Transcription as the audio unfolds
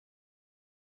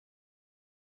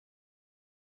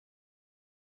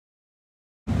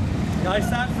I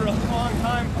sat for a long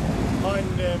time on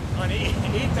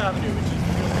 8th Avenue, which is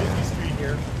a real busy street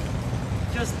here,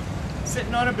 just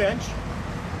sitting on a bench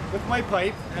with my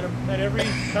pipe and every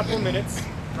couple of minutes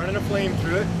running a flame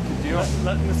through it,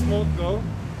 letting the smoke go,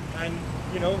 and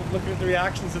looking at the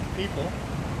reactions of the people.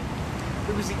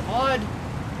 There was the odd,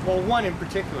 well, one in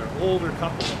particular, older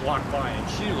couple that walked by, and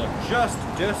she looked just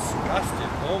disgusted.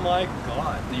 Oh my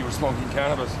God. You were smoking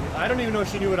cannabis. I don't even know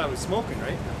if she knew what I was smoking,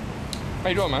 right? How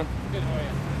you doing, man? Good, how are you?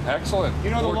 Excellent. You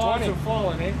know the laws 420. have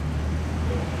fallen, eh? The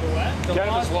what? The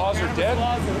Cannabis laws are dead?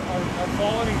 Cannabis laws are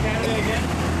fallen in Canada again?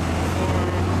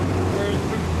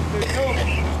 Or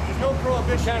there's no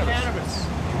prohibition of cannabis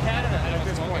in Canada at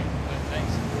this point.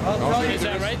 Thanks. I'll tell you. Is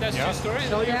that right? That's your story?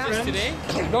 Tell your Is this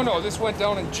friends. today? No, this went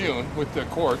down in June with the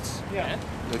courts. Yeah.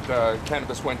 That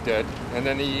cannabis went dead, and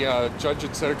then the judge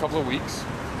had said a couple of weeks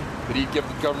that he'd give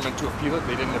the government to appeal it.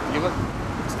 They didn't appeal it.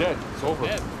 It's dead. It's over.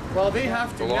 Dead. Well, they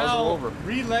have to The laws now are over.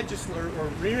 re-legislate or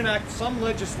reenact some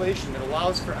legislation that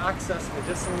allows for access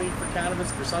medicinally for cannabis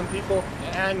for some people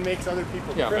and makes other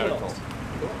people criminals. Medical.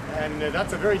 And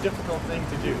that's a very difficult thing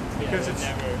to do because it's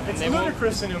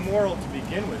ludicrous and immoral to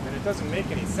begin with, and it doesn't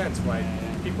make any sense why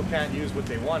people can't use what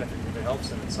they want if it helps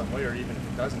them in some way, or even if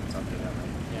it doesn't, it's up to them.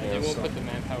 Yeah, they won't put the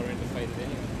manpower in to fight it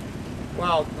anyway.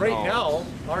 Well, right now,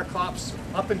 our cops,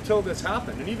 up until this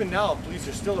happened, and even now, police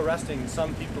are still arresting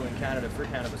some people in Canada for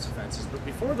cannabis offenses, but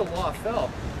before the law fell,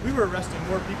 we were arresting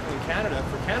more people in Canada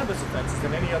for cannabis offenses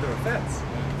than any other offense,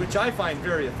 which I find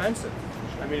very offensive.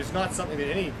 I mean, it's not something that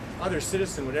any other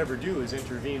citizen would ever do, is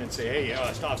intervene and say,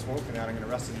 hey, stop smoking that, I'm going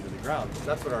to arrest you to the ground. But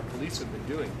that's what our police have been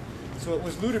doing. So it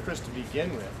was ludicrous to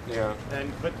begin with. Yeah.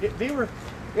 But it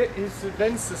has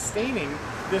been sustaining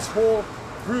this whole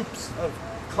groups of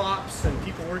cops and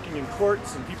people working in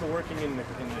courts and people working in the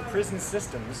prison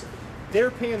systems.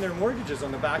 They're paying their mortgages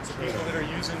on the backs of people that are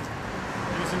using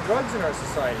drugs in our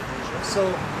society. So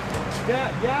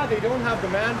yeah, they don't have the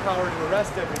manpower to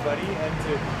arrest everybody and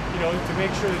to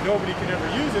make sure that nobody can ever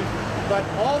use it, but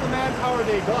all the manpower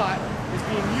they got is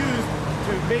being used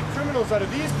to make criminals out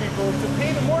of these people to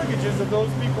pay the mortgages of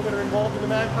those people that are involved in the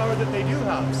manpower that they do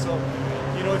have. So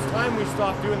it's time we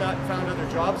stopped doing that and found other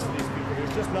jobs for these people.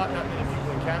 There's just not that many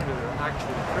people in Canada that are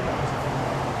actually criminals.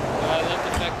 I love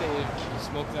the fact that you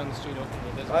smoke down the street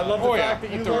openly. I love the fact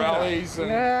that you with the love rallies that.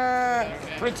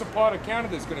 and Principate of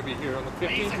Canada is going to be here on the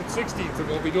 15th and 16th, and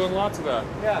we'll be doing lots of that.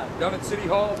 Yeah. Down at City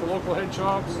Hall, at the local head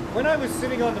shops. When I was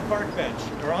sitting on the park bench,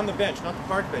 or on the bench, not the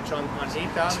park bench, on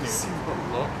 8th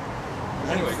Avenue. Look.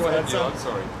 Anyway, go ahead, Joe. I'm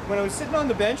sorry. When I was sitting on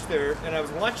the bench there and I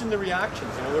was watching the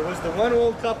reactions, there was the one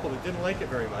old couple that didn't like it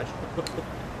very much.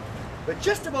 But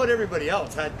just about everybody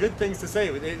else had good things to say.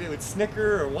 They would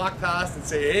snicker or walk past and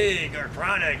say, hey,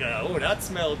 Garchronic, oh, that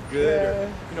smelled good.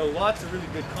 Yeah. Or, lots of really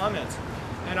good comments.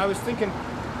 And I was thinking,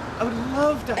 I would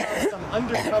love to have some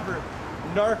undercover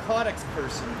narcotics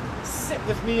person sit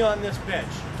with me on this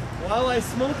bench while I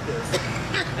smoke this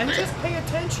and just pay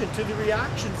attention to the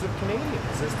reactions of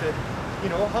Canadians as to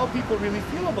how people really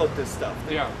feel about this stuff.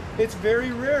 Yeah. It's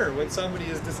very rare when somebody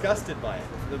is disgusted by it.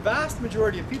 The vast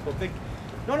majority of people think,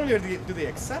 not only do they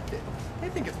accept it, they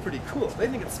think it's pretty cool. They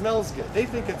think it smells good. They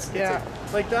think it's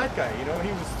like that guy,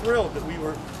 he was thrilled that we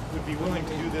would be willing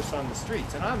to do this on the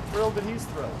streets, and I'm thrilled that he's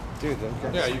thrilled. Dude,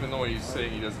 yeah, even though he's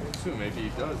saying he doesn't consume, maybe he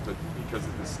does, but because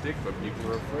of the stigma,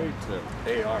 people are afraid to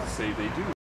say they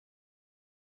do.